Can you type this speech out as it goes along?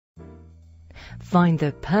Find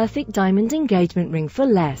the perfect diamond engagement ring for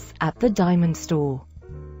less at the Diamond Store.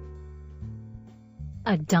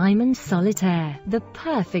 A diamond solitaire, the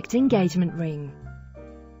perfect engagement ring.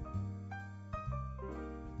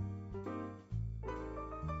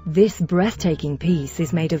 This breathtaking piece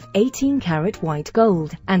is made of 18-karat white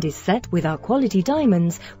gold and is set with our quality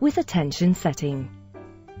diamonds with a tension setting.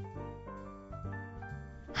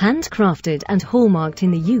 Handcrafted and hallmarked in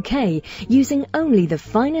the UK using only the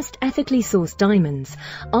finest ethically sourced diamonds,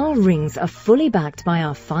 our rings are fully backed by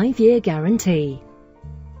our 5-year guarantee.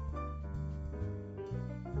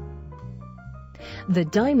 The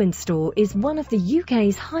Diamond Store is one of the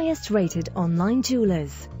UK's highest-rated online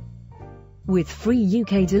jewellers. With free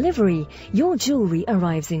UK delivery, your jewellery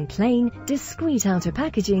arrives in plain, discreet outer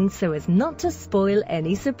packaging so as not to spoil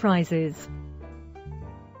any surprises.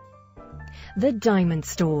 The Diamond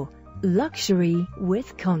Store. Luxury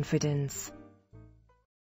with confidence.